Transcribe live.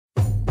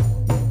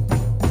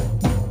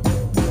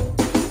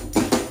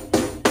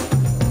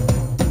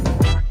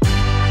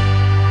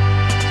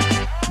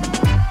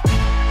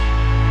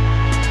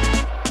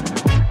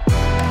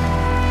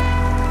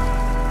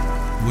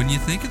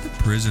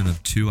prison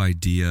of two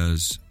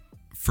ideas.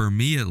 For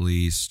me, at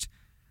least,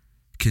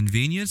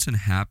 convenience and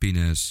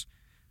happiness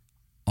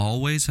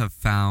always have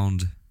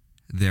found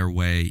their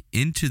way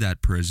into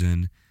that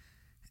prison,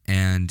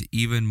 and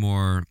even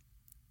more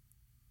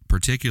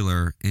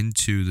particular,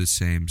 into the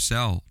same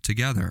cell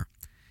together.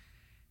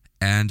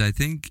 And I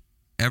think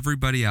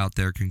everybody out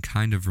there can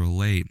kind of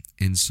relate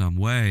in some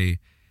way,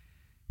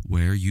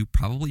 where you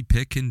probably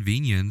pick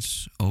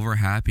convenience over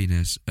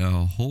happiness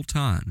a whole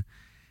ton.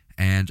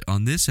 And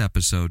on this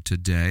episode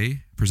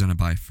today, presented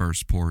by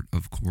First Port,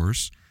 of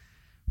course,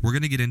 we're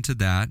going to get into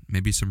that,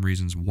 maybe some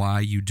reasons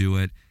why you do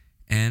it,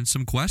 and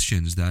some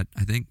questions that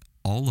I think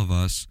all of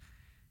us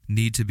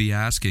need to be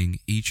asking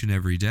each and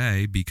every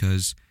day,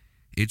 because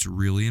it's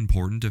really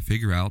important to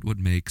figure out what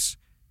makes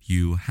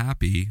you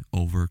happy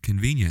over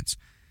convenience.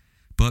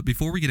 But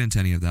before we get into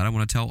any of that, I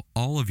want to tell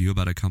all of you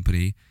about a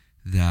company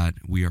that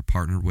we are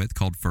partnered with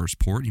called First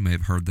Port. You may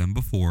have heard them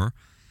before.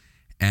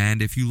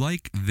 And if you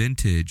like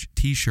vintage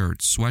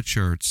t-shirts,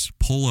 sweatshirts,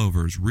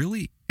 pullovers,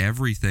 really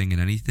everything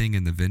and anything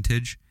in the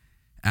vintage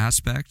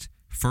aspect,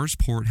 First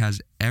Port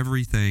has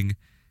everything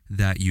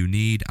that you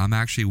need. I'm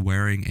actually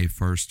wearing a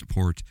First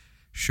Port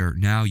shirt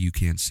now. You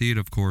can't see it,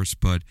 of course,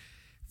 but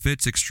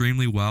fits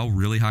extremely well,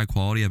 really high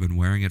quality. I've been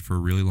wearing it for a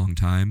really long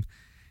time,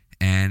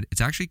 and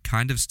it's actually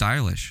kind of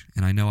stylish.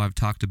 And I know I've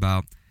talked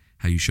about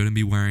how you shouldn't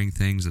be wearing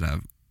things that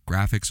have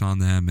graphics on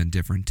them and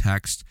different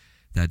text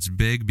that's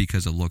big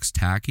because it looks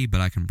tacky,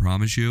 but I can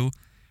promise you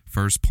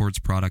First Port's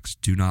products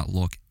do not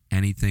look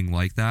anything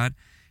like that.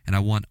 And I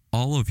want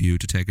all of you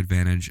to take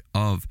advantage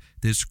of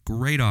this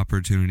great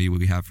opportunity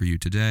we have for you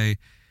today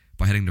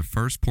by heading to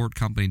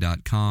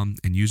firstportcompany.com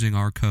and using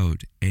our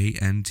code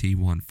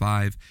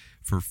ANT15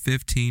 for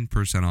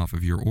 15% off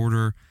of your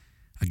order.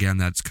 Again,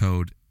 that's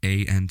code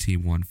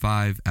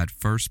ANT15 at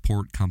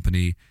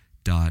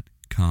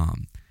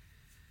firstportcompany.com.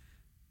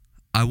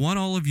 I want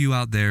all of you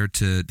out there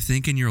to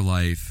think in your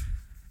life,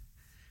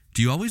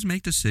 do you always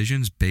make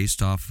decisions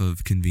based off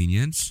of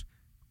convenience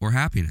or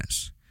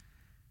happiness?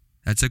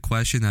 That's a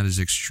question that is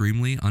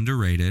extremely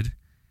underrated,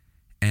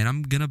 and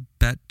I'm going to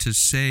bet to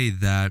say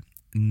that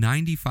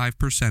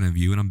 95% of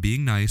you, and I'm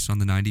being nice on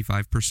the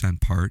 95%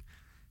 part,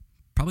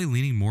 probably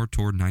leaning more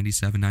toward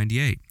 97,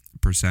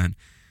 98%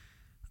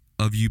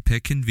 of you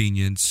pick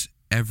convenience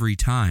every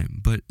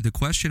time. But the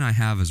question I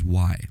have is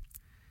why?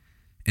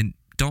 And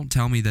don't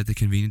tell me that the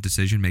convenient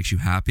decision makes you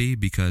happy,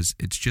 because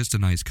it's just a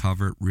nice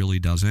cover. It really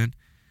doesn't.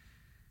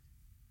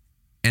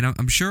 And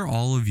I'm sure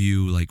all of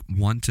you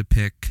want to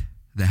pick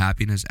the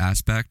happiness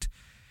aspect,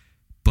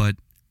 but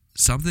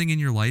something in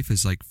your life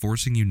is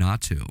forcing you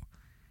not to.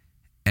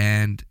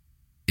 And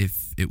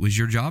if it was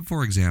your job,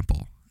 for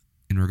example,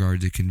 in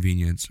regard to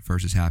convenience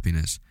versus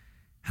happiness,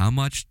 how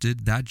much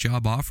did that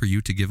job offer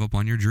you to give up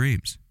on your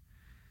dreams?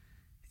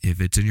 If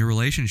it's in your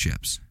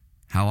relationships,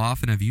 how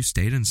often have you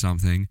stayed in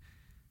something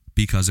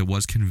because it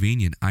was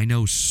convenient? I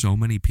know so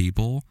many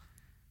people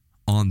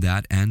on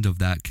that end of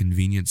that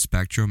convenient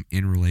spectrum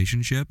in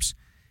relationships,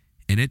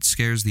 and it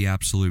scares the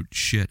absolute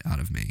shit out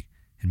of me,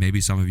 and maybe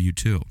some of you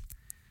too.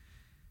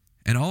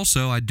 And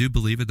also, I do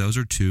believe that those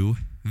are two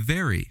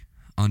very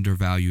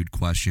undervalued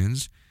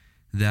questions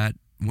that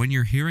when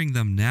you're hearing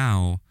them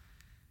now,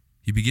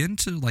 you begin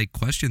to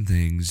question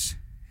things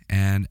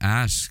and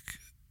ask,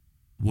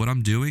 what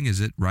I'm doing,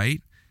 is it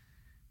right?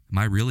 Am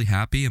I really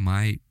happy? Am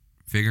I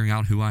figuring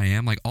out who I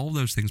am? All of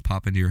those things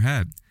pop into your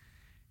head.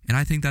 And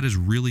I think that is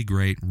really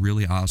great,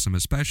 really awesome,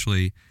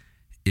 especially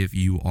if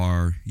you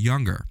are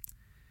younger.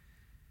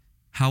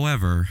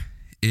 However,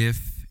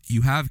 if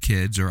you have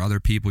kids or other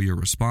people you're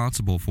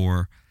responsible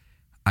for,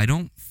 I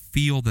don't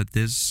feel that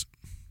this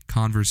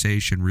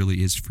conversation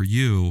really is for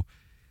you.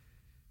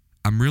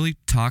 I'm really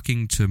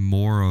talking to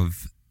more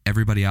of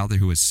everybody out there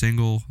who is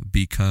single,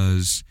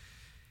 because,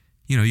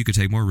 you could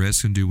take more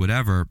risks and do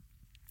whatever.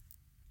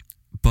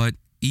 But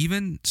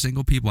even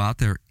single people out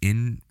there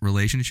in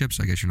relationships,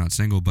 I guess you're not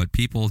single, but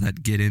people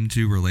that get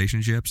into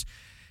relationships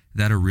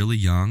that are really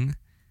young,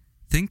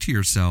 think to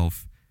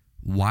yourself,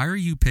 why are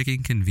you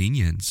picking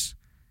convenience?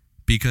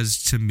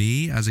 Because to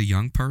me, as a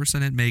young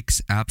person, it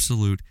makes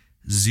absolute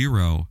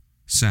zero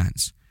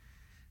sense.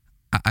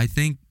 I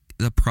think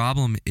the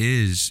problem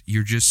is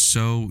you're just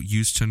so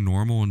used to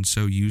normal and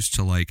so used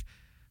to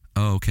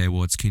oh, okay,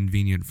 well, it's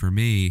convenient for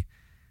me.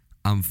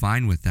 I'm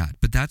fine with that.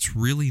 But that's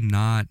really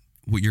not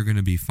what you're going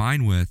to be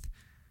fine with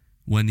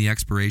when the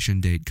expiration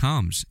date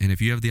comes. And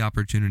if you have the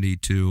opportunity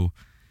to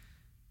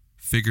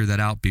figure that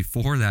out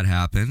before that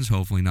happens,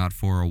 hopefully not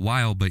for a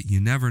while, but you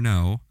never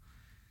know,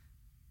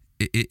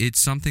 it's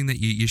something that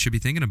you should be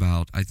thinking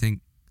about. I think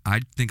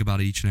I think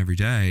about it each and every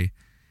day.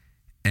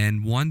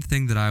 And one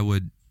thing that I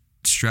would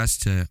stress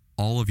to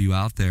all of you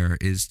out there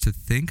is to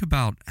think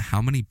about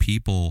how many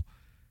people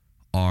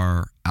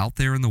are out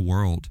there in the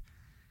world.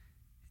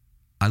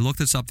 I looked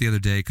this up the other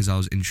day because I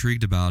was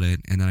intrigued about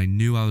it, and then I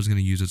knew I was going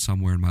to use it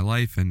somewhere in my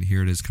life, and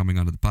here it is coming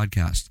onto the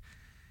podcast.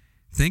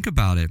 Think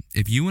about it.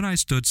 If you and I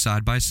stood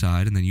side by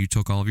side, and then you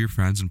took all of your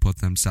friends and put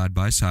them side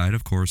by side,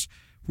 of course,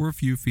 we're a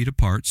few feet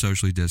apart,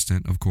 socially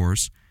distant, of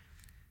course.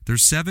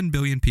 There's 7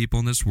 billion people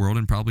in this world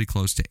and probably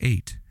close to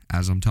 8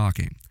 as I'm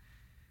talking.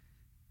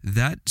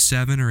 That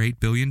 7 or 8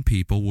 billion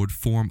people would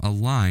form a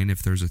line,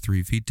 if there's a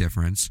 3 feet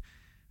difference,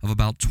 of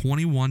about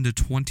 21 to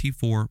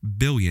 24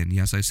 billion,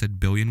 yes, I said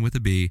billion with a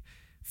B,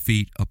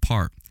 feet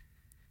apart.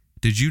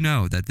 Did you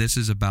know that this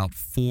is about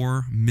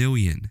 4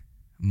 million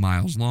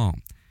miles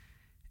long?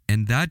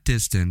 And that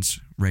distance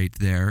right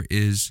there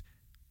is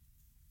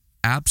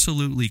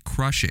absolutely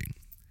crushing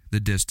the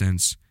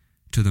distance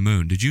to the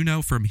moon. Did you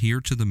know from here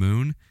to the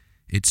moon,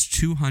 it's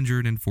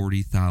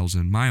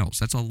 240,000 miles?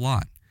 That's a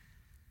lot.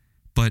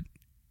 But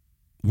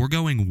we're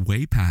going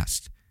way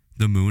past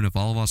the moon. If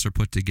all of us are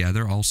put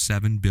together, all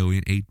 7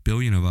 billion, 8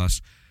 billion of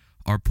us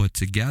are put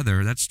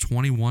together, that's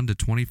 21 to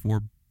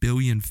 24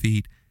 billion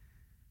feet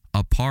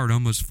apart,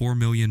 almost 4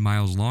 million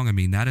miles long. I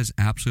mean, that is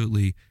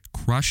absolutely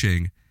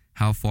crushing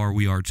how far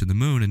we are to the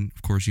moon. And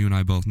of course, you and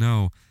I both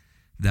know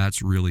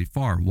that's really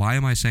far. Why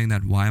am I saying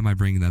that? Why am I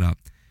bringing that up?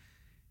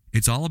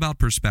 It's all about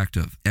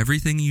perspective.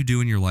 Everything you do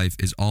in your life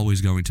is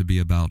always going to be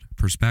about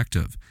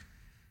perspective.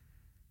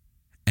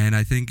 And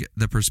I think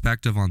the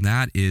perspective on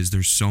that is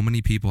there's so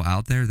many people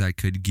out there that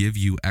could give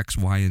you X,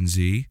 Y, and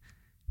Z,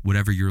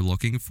 whatever you're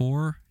looking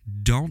for.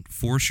 Don't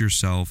force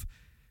yourself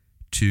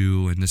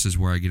to, and this is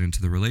where I get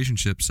into the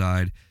relationship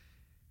side,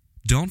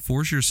 don't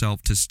force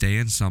yourself to stay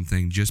in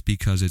something just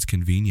because it's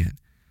convenient.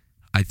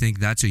 I think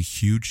that's a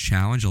huge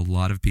challenge a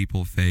lot of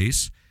people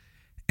face,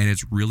 and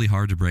it's really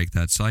hard to break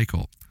that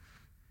cycle.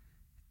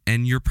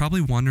 And you're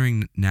probably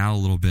wondering now a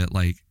little bit,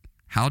 like,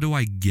 how do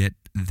I get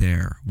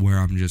there where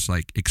I'm just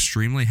like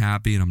extremely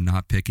happy and I'm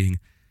not picking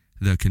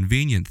the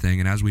convenient thing?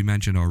 And as we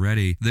mentioned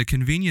already, the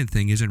convenient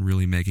thing isn't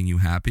really making you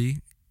happy.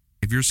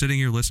 If you're sitting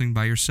here listening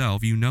by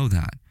yourself, you know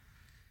that.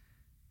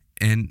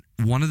 And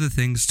one of the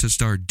things to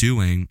start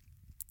doing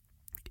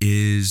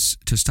is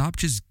to stop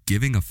just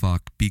giving a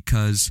fuck,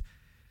 because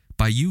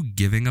by you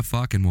giving a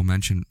fuck, and we'll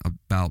mention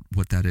about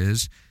what that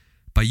is,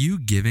 by you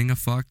giving a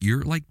fuck,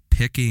 you're like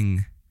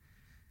picking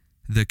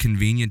the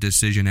convenient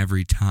decision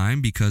every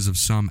time because of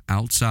some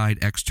outside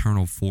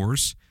external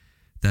force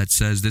that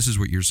says this is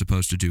what you're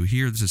supposed to do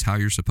here, this is how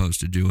you're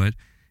supposed to do it,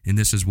 and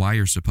this is why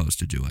you're supposed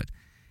to do it.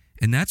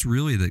 And that's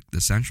really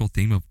the central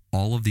theme of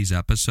all of these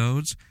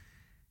episodes.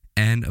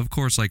 And of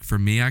course, like for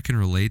me, I can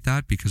relate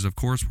that because of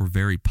course we're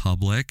very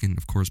public, and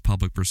of course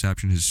public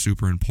perception is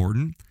super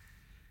important.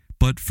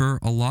 But for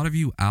a lot of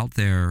you out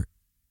there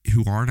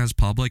who aren't as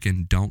public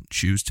and don't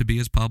choose to be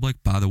as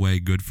public, by the way,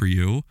 good for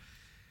you.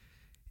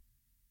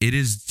 It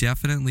is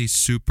definitely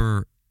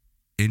super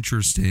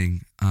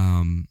interesting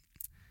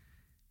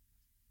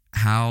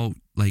how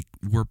like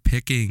we're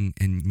picking,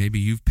 and maybe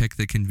you've picked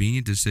the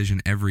convenient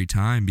decision every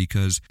time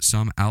because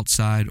some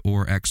outside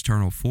or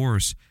external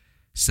force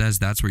says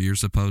that's what you're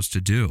supposed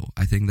to do.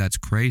 I think that's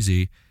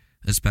crazy,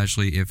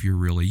 especially if you're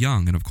really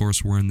young. And of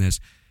course, we're in this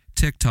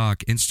TikTok,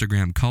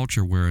 Instagram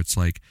culture where it's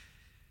like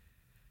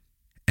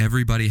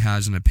everybody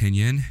has an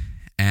opinion,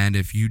 and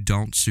if you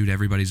don't suit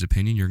everybody's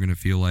opinion, you're going to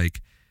feel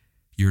like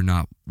you're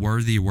not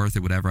worthy, worth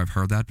it, whatever. I've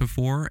heard that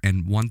before.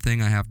 And one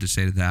thing I have to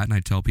say to that, and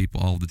I tell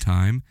people all the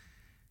time,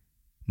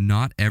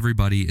 not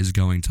everybody is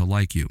going to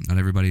like you. Not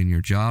everybody in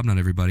your job, not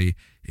everybody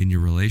in your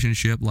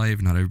relationship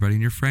life, not everybody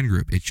in your friend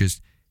group. It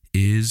just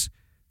is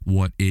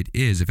what it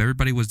is. If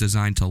everybody was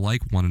designed to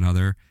like one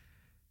another, it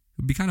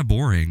would be kind of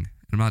boring.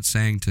 I'm not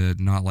saying to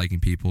not liking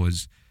people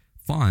is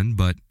fun,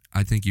 but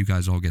I think you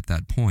guys all get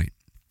that point.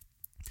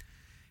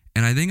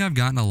 And I think I've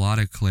gotten a lot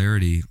of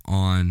clarity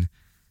on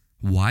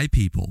why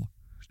people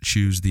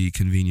choose the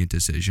convenient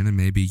decision, and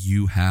maybe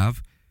you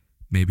have.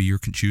 Maybe you're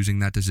choosing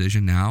that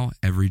decision now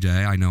every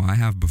day. I know I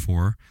have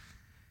before.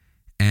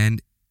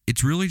 And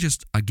it's really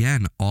just,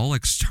 again, all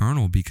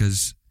external,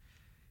 because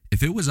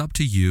if it was up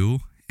to you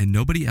and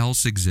nobody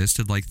else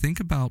existed, like think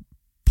about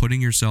putting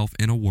yourself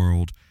in a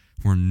world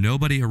where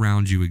nobody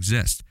around you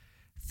exists.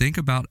 Think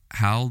about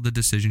how the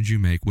decisions you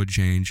make would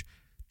change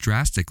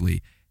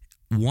drastically.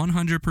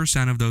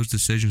 100% of those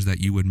decisions that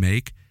you would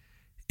make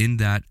in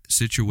that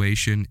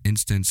situation,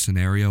 instance,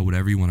 scenario,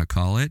 whatever you want to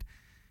call it,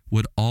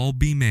 would all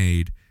be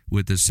made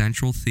with the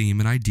central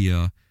theme and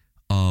idea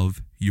of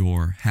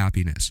your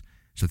happiness.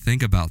 So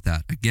think about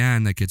that.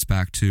 Again, that gets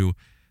back to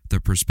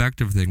the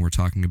perspective thing we're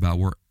talking about,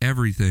 where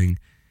everything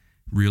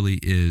really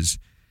is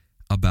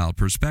about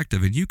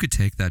perspective. And you could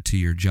take that to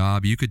your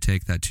job, you could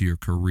take that to your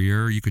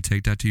career, you could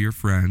take that to your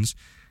friends,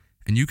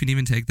 and you can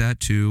even take that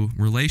to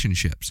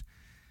relationships.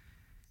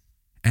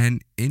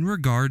 And in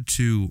regard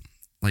to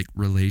like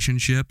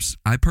relationships,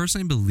 I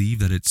personally believe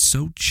that it's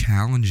so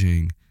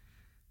challenging,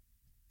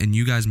 and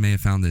you guys may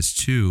have found this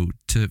too,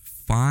 to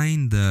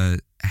find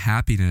the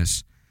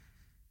happiness,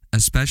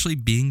 especially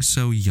being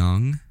so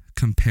young,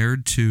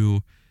 compared to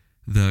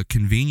the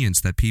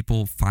convenience that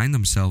people find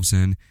themselves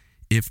in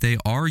if they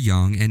are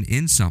young and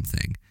in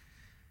something.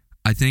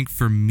 I think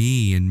for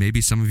me, and maybe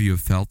some of you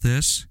have felt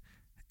this,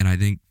 and I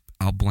think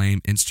I'll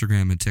blame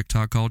Instagram and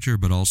TikTok culture,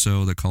 but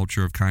also the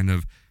culture of kind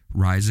of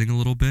rising a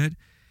little bit,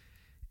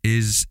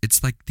 is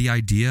it's like the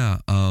idea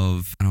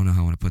of, I don't know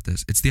how I want to put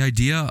this. It's the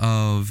idea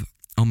of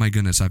oh my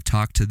goodness, I've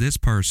talked to this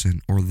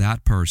person or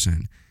that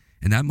person,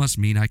 and that must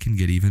mean I can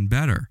get even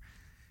better.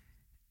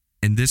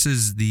 And this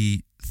is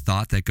the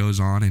thought that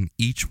goes on in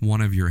each one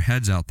of your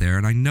heads out there.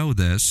 And I know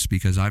this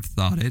because I've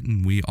thought it,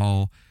 and we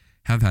all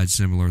have had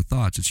similar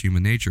thoughts. It's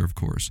human nature, of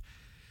course.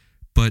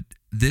 But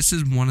this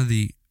is one of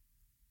the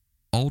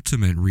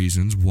ultimate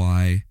reasons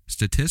why,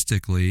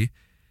 statistically,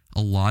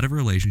 a lot of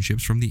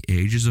relationships from the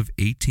ages of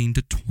 18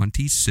 to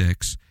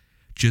 26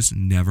 just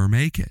never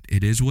make it.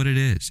 It is what it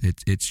is.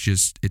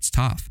 It's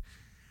tough.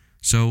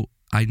 So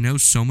I know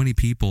so many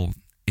people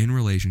in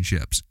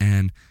relationships,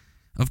 and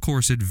of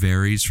course it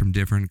varies from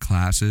different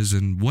classes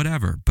and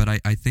whatever, but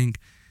I think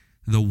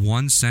the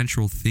one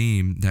central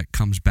theme that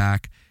comes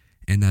back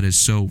and that is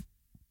so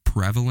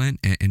prevalent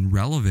and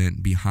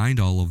relevant behind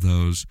all of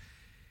those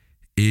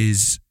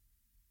is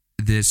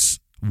this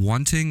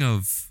wanting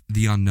of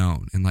the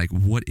unknown and like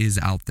what is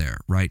out there,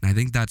 right? And I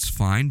think that's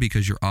fine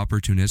because you're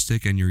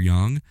opportunistic and you're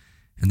young,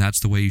 and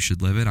that's the way you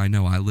should live it. I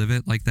know I live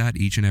it like that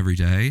each and every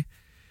day,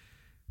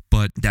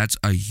 but that's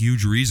a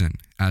huge reason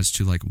as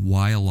to like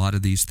why a lot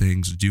of these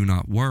things do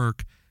not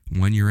work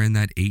when you're in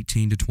that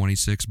 18 to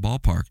 26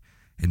 ballpark.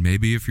 And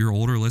maybe if you're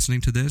older listening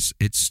to this,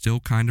 it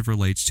still kind of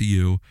relates to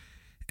you,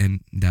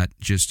 and that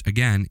just,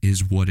 again,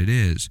 is what it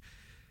is.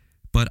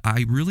 But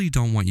I really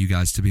don't want you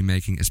guys to be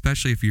making,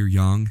 especially if you're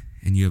young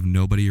and you have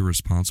nobody you're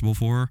responsible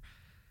for,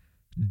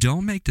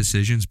 don't make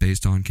decisions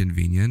based on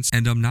convenience.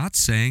 And I'm not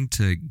saying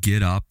to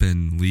get up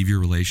and leave your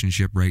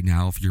relationship right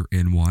now if you're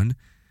in one,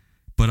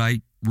 but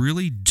I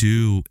really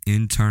do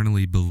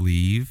internally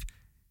believe,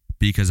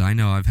 because I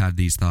know I've had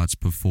these thoughts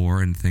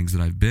before and things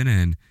that I've been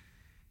in,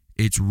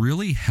 it's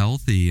really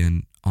healthy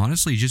and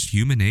honestly just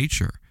human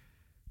nature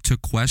to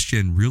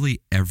question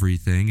really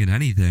everything and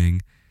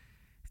anything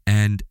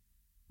and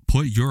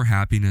put your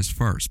happiness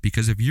first.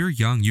 Because if you're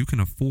young, you can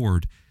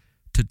afford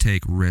to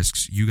take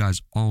risks. You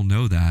guys all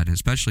know that,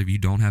 especially if you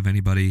don't have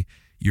anybody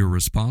you're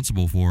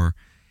responsible for.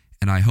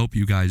 And I hope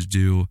you guys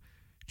do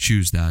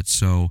choose that.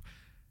 So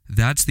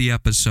that's the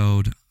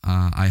episode.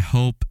 I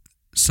hope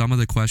some of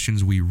the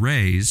questions we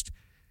raised,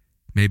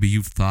 maybe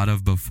you've thought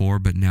of before,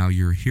 but now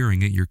you're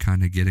hearing it, you're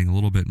kind of getting a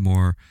little bit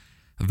more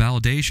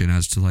validation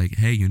as to like,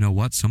 hey, you know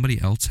what? Somebody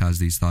else has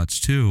these thoughts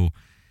too.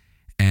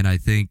 And I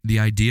think the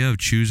idea of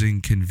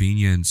choosing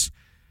convenience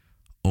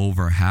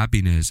over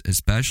happiness,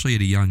 especially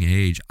at a young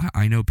age,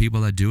 I know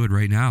people that do it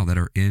right now, that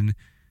are in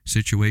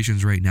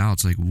situations right now.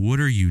 It's like, what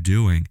are you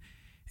doing?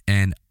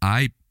 And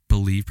I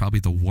believe probably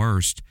the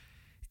worst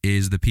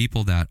is the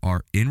people that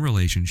are in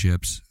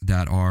relationships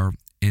that are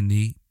in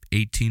the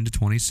 18 to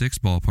 26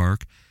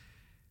 ballpark.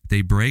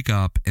 They break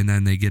up and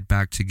then they get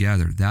back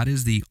together. That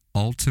is the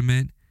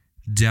ultimate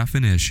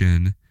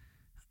definition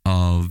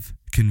of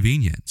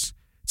convenience.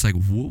 It's like,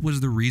 what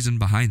was the reason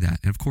behind that?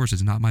 And of course,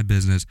 it's not my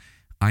business.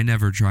 I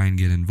never try and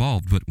get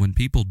involved. But when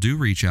people do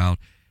reach out,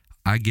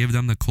 I give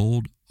them the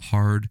cold,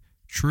 hard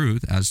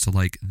truth as to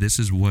like, this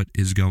is what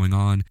is going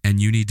on and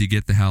you need to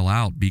get the hell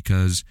out,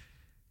 because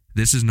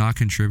this is not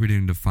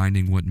contributing to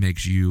finding what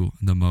makes you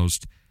the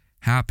most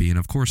happy. And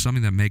of course,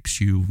 something that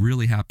makes you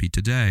really happy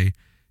today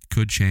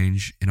could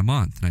change in a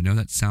month. And I know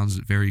that sounds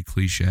very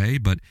cliche,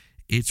 but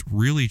it's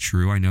really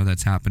true. I know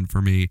that's happened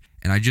for me.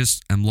 And I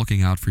just am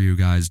looking out for you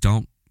guys.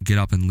 Don't get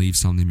up and leave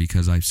something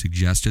because I've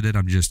suggested it.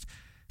 I'm just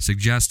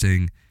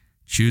suggesting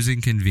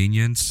choosing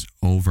convenience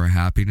over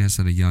happiness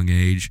at a young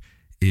age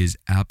is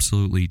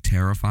absolutely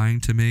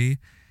terrifying to me.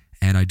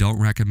 And I don't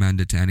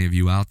recommend it to any of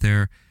you out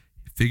there.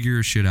 Figure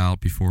your shit out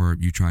before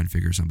you try and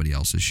figure somebody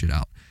else's shit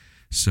out.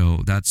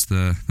 So that's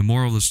the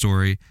moral of the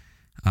story.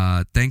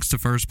 Thanks to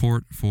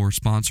Firstport for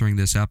sponsoring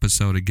this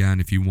episode. Again,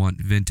 if you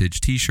want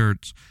vintage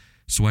t-shirts,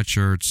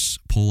 sweatshirts,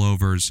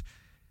 pullovers,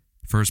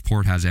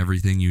 Firstport has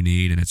everything you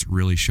need, and it's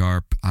really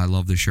sharp. I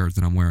love the shirt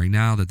that I'm wearing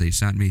now that they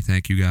sent me.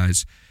 Thank you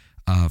guys.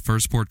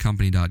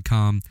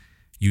 Firstportcompany.com.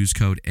 Use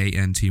code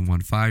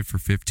ANT15 for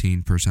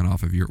 15%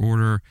 off of your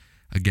order.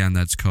 Again,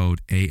 that's code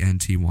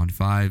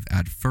ANT15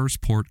 at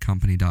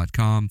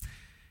firstportcompany.com.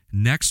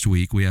 Next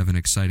week, we have an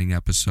exciting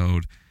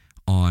episode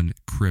on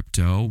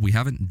crypto. We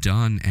haven't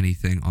done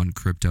anything on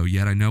crypto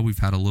yet. I know we've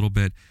had a little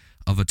bit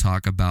of a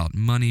talk about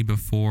money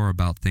before,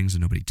 about things that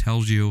nobody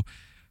tells you.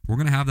 We're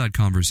going to have that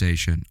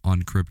conversation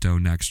on crypto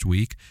next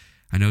week.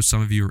 I know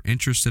some of you are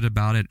interested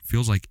about it.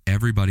 Feels like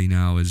everybody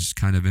now is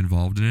kind of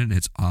involved in it, and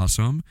it's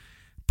awesome.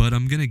 But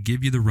I'm going to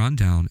give you the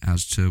rundown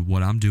as to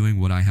what I'm doing,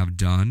 what I have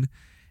done,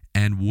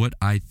 and what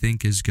I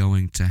think is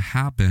going to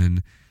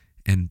happen.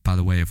 And by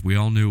the way, if we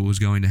all knew it was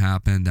going to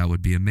happen, that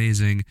would be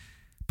amazing.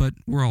 But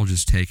we're all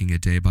just taking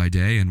it day by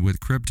day. And with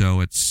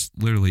crypto, it's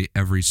literally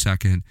every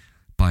second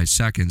by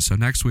second. So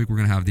next week, we're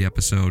going to have the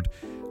episode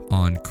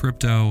on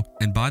crypto.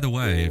 And by the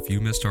way, if you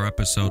missed our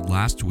episode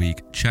last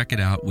week, check it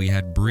out. We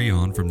had Bree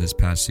on from this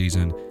past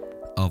season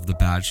of The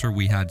Bachelor.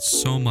 We had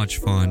so much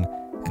fun.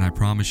 And I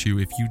promise you,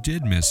 if you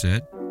did miss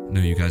it, I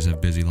know you guys have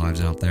busy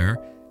lives out there,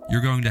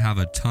 you're going to have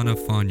a ton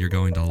of fun. You're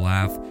going to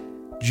laugh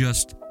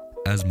just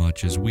as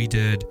much as we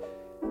did.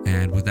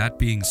 And with that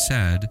being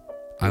said,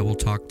 I will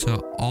talk to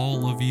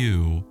all of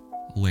you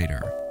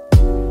later.